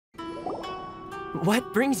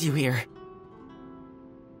What brings you here?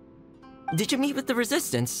 Did you meet with the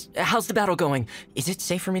Resistance? How's the battle going? Is it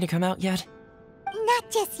safe for me to come out yet?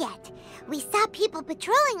 Not just yet. We saw people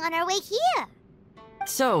patrolling on our way here.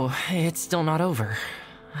 So, it's still not over.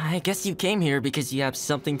 I guess you came here because you have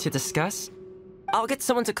something to discuss? I'll get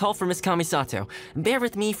someone to call for Miss Kamisato. Bear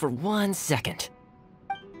with me for 1 second.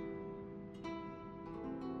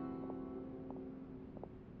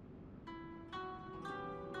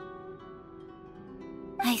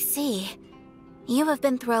 I see. You have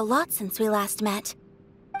been through a lot since we last met.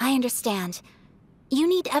 I understand. You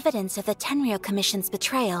need evidence of the Tenryou Commission's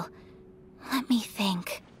betrayal. Let me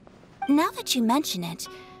think. Now that you mention it,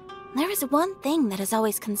 there is one thing that has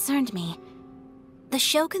always concerned me. The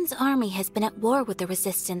Shogun's army has been at war with the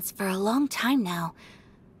Resistance for a long time now,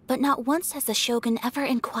 but not once has the Shogun ever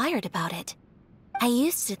inquired about it. I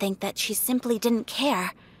used to think that she simply didn't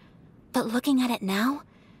care, but looking at it now,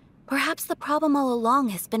 perhaps the problem all along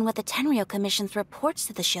has been with the Tenryou Commission's reports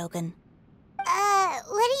to the Shogun. What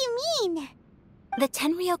do you mean? The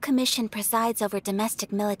Tenryou Commission presides over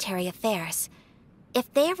domestic military affairs.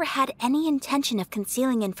 If they ever had any intention of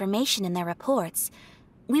concealing information in their reports,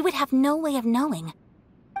 we would have no way of knowing.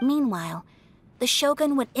 Meanwhile, the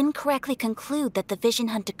Shogun would incorrectly conclude that the Vision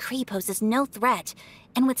Hunt decree poses no threat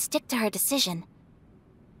and would stick to her decision.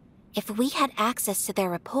 If we had access to their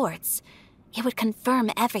reports, it would confirm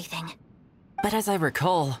everything. But as I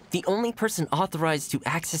recall, the only person authorized to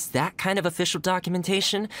access that kind of official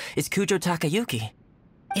documentation is Kujo Takayuki.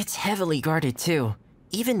 It's heavily guarded too.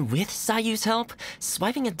 Even with Sayu's help,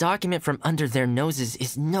 swiping a document from under their noses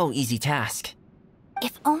is no easy task.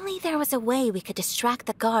 If only there was a way we could distract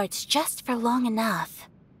the guards just for long enough.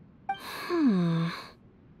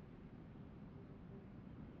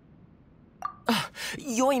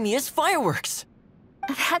 Yoimiya's fireworks!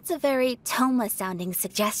 That's a very Toma-sounding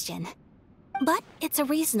suggestion. But it's a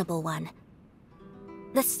reasonable one.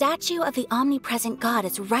 The statue of the omnipresent god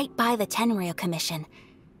is right by the Tenryou Commission.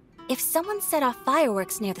 If someone set off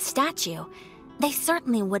fireworks near the statue, they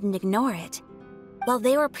certainly wouldn't ignore it. While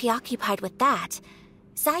they were preoccupied with that,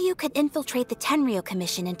 Sayu could infiltrate the Tenryou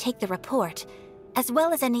Commission and take the report, as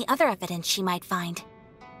well as any other evidence she might find.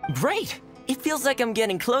 Great! It feels like I'm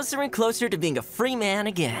getting closer and closer to being a free man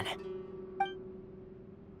again.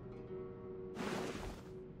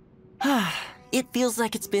 It feels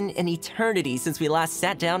like it's been an eternity since we last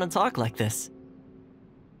sat down and talked like this.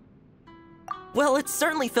 Well, it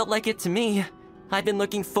certainly felt like it to me. I've been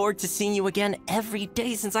looking forward to seeing you again every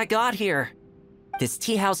day since I got here. This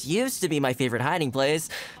tea house used to be my favorite hiding place,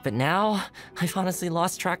 but now I've honestly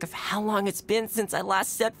lost track of how long it's been since I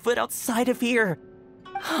last set foot outside of here.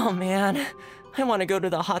 Oh man, I want to go to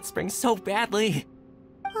the hot springs so badly.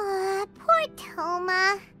 Poor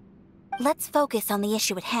Toma. Let's focus on the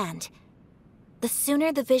issue at hand. The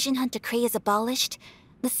sooner the Vision Hunt decree is abolished,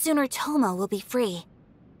 the sooner Toma will be free.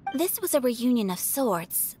 This was a reunion of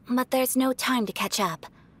sorts, but there's no time to catch up.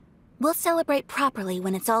 We'll celebrate properly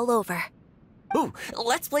when it's all over. Ooh,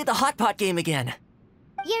 let's play the hot pot game again.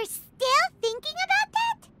 You're still thinking about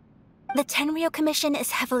that? The Tenryou Commission is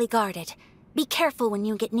heavily guarded. Be careful when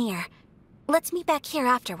you get near. Let's meet back here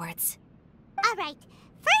afterwards. Alright,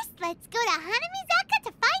 first let's go to Hanamizaka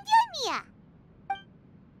to find Yoimiya.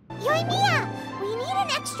 Yoimiya, we need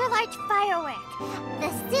an extra-large firework. The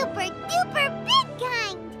super-duper big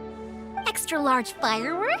kind. Extra-large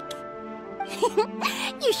firework?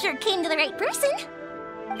 You sure came to the right person.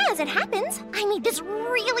 As it happens, I made this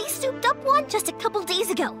really souped-up one just a couple days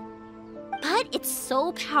ago. But it's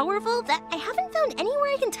so powerful that I haven't found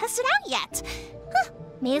anywhere I can test it out yet.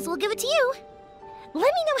 May as well give it to you.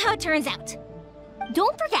 Let me know how it turns out.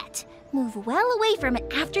 Don't forget, move well away from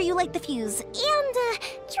it after you light the fuse, and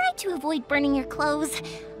try to avoid burning your clothes.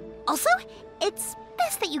 Also, it's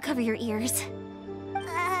best that you cover your ears.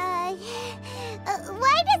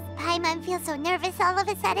 Why does Paimon feel so nervous all of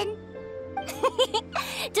a sudden?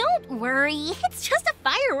 Don't worry, it's just a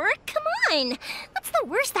firework, come on! What's the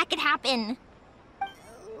worst that could happen?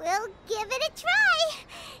 We'll give it a try.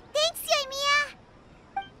 Thanks,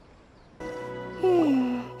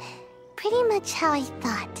 Yoimiya. Pretty much how I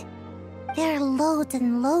thought. There are loads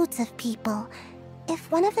and loads of people. If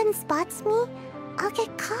one of them spots me, I'll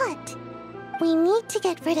get caught. We need to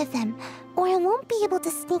get rid of them, or I won't be able to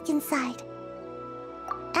sneak inside.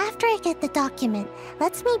 After I get the document,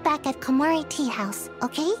 let's meet back at Komari Tea House,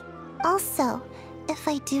 okay? Also, if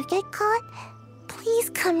I do get caught, please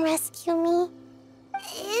come rescue me.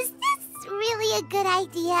 Is this really a good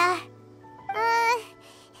idea?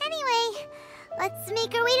 Anyway, let's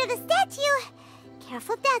make our way to the statue.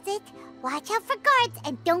 Careful does it. Watch out for guards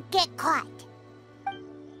and don't get caught.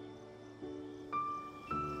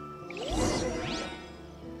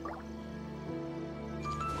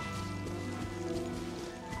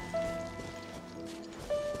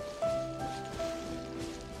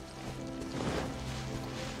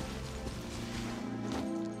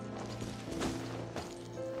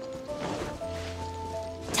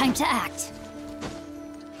 Time to act.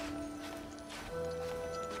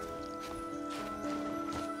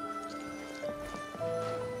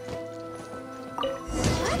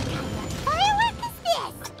 What kind of firework is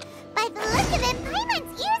this? By the look of it,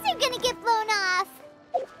 Paimon's ears are gonna get blown off.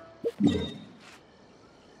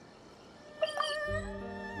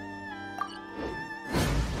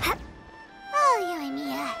 Oh,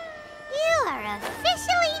 Yoimiya, you are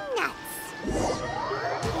officially nuts.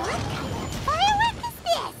 What kind of firework is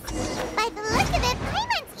this? By the look of it,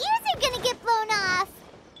 Paimon's ears are gonna get blown off.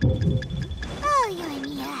 Oh,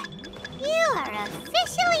 Yoimiya, you are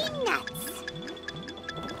officially nuts.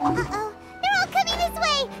 Uh-oh, they're all coming this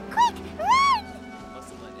way! Quick, run!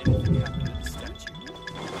 Mustn't let anything happen to the statue.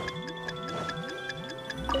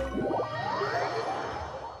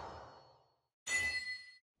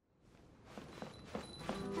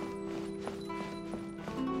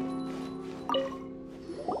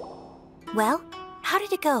 Well, how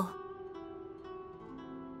did it go?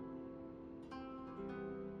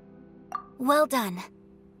 Well done.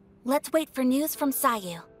 Let's wait for news from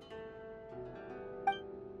Sayu.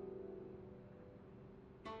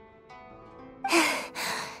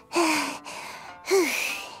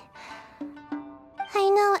 I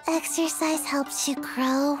know exercise helps you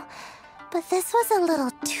grow, but this was a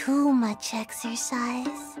little too much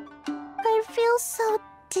exercise. I feel so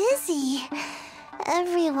dizzy.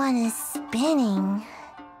 Everyone is spinning.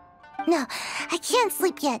 No, I can't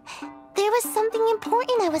sleep yet. There was something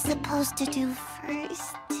important I was supposed to do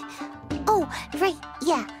first. Oh, right,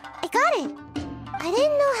 yeah, I got it. I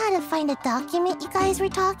didn't know how to find a document you guys were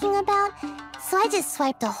talking about, so I just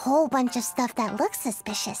swiped a whole bunch of stuff that looks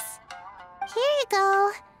suspicious. Here you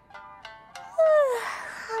go.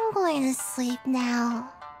 I'm going to sleep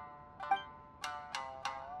now.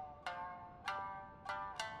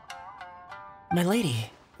 My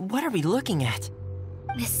lady, what are we looking at?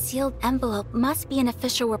 This sealed envelope must be an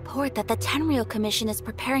official report that the Tenryou Commission is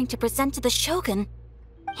preparing to present to the Shogun.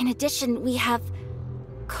 In addition, we have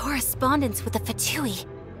correspondence with the Fatui.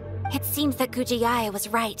 It seems that Gujiae was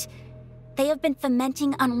right. They have been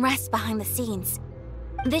fomenting unrest behind the scenes.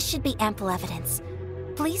 This should be ample evidence.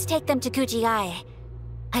 Please take them to Gujiae.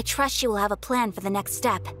 I trust you will have a plan for the next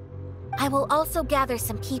step. I will also gather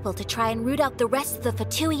some people to try and root out the rest of the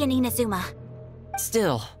Fatui in Inazuma.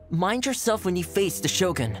 Still, mind yourself when you face the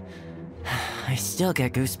Shogun. I still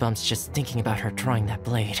get goosebumps just thinking about her drawing that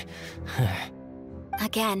blade.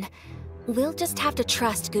 Again, we'll just have to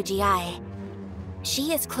trust Gujiae.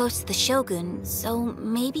 She is close to the Shogun, so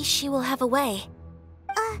maybe she will have a way.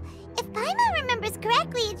 If Paimon remembers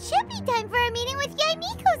correctly, it should be time for our meeting with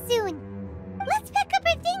Yaimiko soon. Let's pack up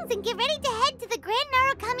our things and get ready to head to the Grand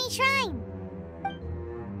Narukami Shrine.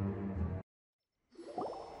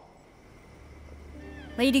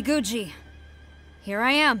 Lady Guji, here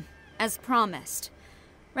I am, as promised.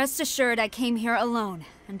 Rest assured I came here alone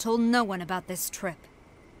and told no one about this trip.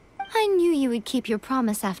 I knew you would keep your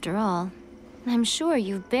promise after all. I'm sure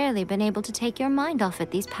you've barely been able to take your mind off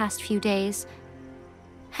it these past few days.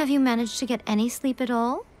 Have you managed to get any sleep at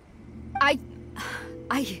all?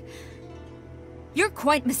 You're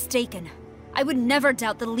quite mistaken. I would never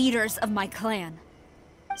doubt the leaders of my clan.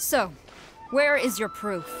 So, where is your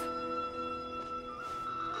proof?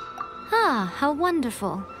 Ah, how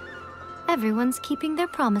wonderful. Everyone's keeping their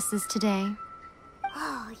promises today.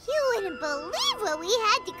 Oh, you wouldn't believe what we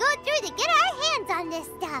had to go through to get our hands on this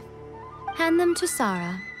stuff. Hand them to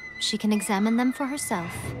Sarah. She can examine them for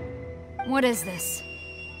herself. What is this?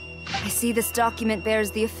 I see this document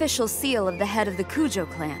bears the official seal of the head of the Kujo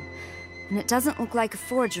clan, and it doesn't look like a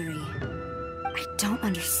forgery. I don't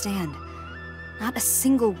understand. Not a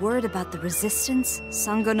single word about the resistance,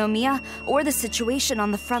 Sangonomiya, or the situation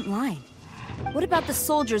on the front line. What about the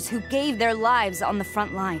soldiers who gave their lives on the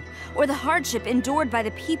front line, or the hardship endured by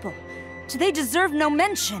the people? Do they deserve no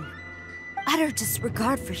mention? Utter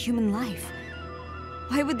disregard for human life.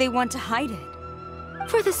 Why would they want to hide it?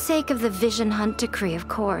 For the sake of the Vision Hunt decree, of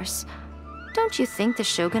course. Don't you think the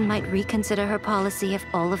Shogun might reconsider her policy if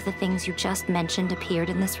all of the things you just mentioned appeared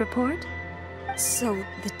in this report? So,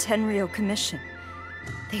 the Tenryou Commission,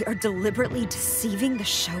 they are deliberately deceiving the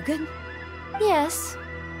Shogun? Yes.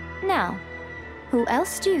 Now, who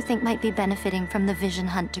else do you think might be benefiting from the Vision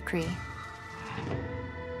Hunt decree?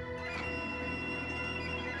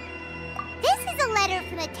 This is a letter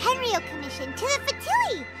from the Tenryou Commission to the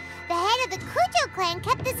Fatui. The head of the Kujo clan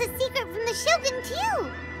kept this a secret from the Shogun, too.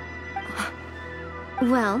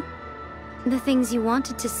 Well, the things you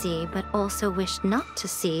wanted to see but also wished not to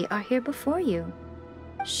see are here before you.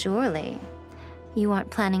 Surely, you aren't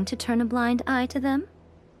planning to turn a blind eye to them?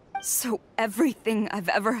 So everything I've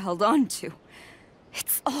ever held on to,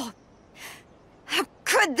 It's all... How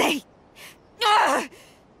could they? Ugh!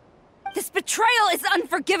 This betrayal is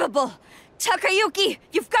unforgivable! Takayuki,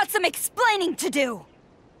 you've got some explaining to do!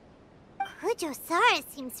 Kujo-Sara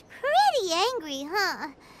seems pretty angry, huh?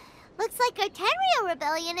 Looks like our Tenryou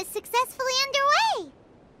rebellion is successfully underway.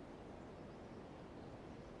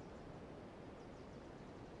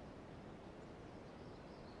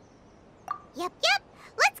 Yep.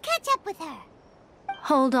 Let's catch up with her.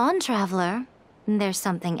 Hold on, Traveler. There's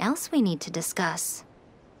something else we need to discuss.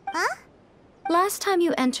 Huh? Last time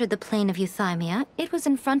you entered the plane of Euthymia, it was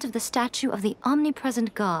in front of the statue of the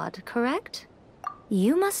omnipresent god, correct?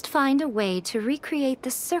 You must find a way to recreate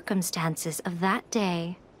the circumstances of that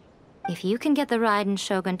day. If you can get the Raiden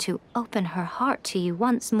Shogun to open her heart to you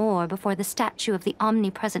once more before the statue of the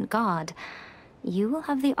omnipresent god, you will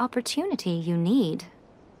have the opportunity you need.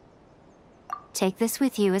 Take this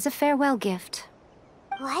with you as a farewell gift.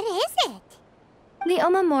 What is it? The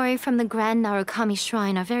omamori from the Grand Narukami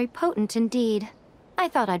Shrine are very potent indeed. I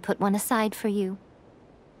thought I'd put one aside for you.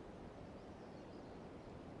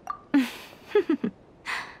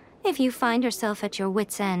 If you find yourself at your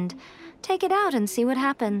wit's end, take it out and see what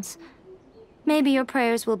happens. Maybe your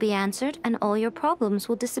prayers will be answered and all your problems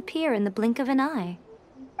will disappear in the blink of an eye.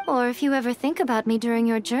 Or if you ever think about me during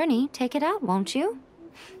your journey, take it out, won't you?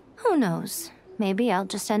 Who knows? Maybe I'll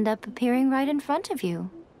just end up appearing right in front of you.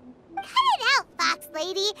 Cut it out, Fox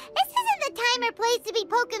Lady. This isn't the time or place to be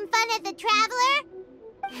poking fun at the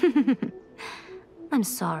Traveler. I'm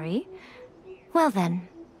sorry. Well then,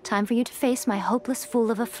 time for you to face my hopeless fool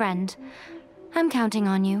of a friend. I'm counting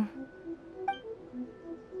on you.